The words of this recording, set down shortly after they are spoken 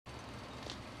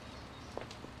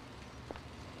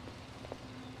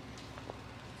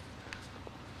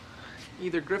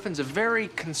Either Griffin's a very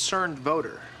concerned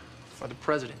voter, or the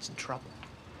president's in trouble.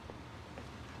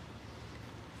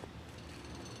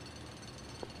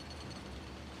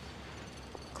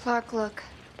 Clark, look.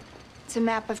 It's a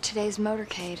map of today's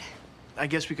motorcade. I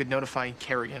guess we could notify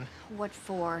Kerrigan. What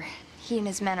for? He and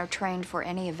his men are trained for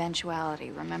any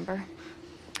eventuality, remember?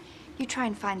 You try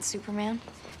and find Superman.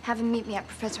 Have him meet me at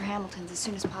Professor Hamilton's as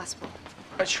soon as possible.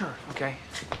 Sure, okay.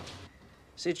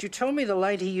 Since you told me the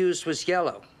light he used was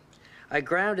yellow, I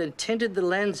ground and tinted the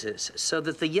lenses so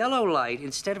that the yellow light,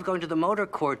 instead of going to the motor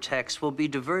cortex, will be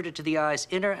diverted to the eye's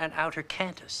inner and outer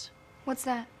canthus. What's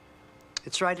that?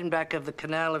 It's right in back of the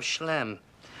canal of Schlemm.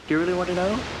 Do you really want to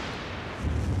know?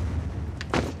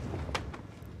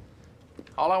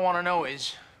 All I want to know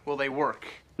is, will they work?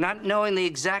 Not knowing the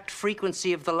exact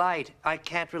frequency of the light, I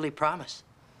can't really promise.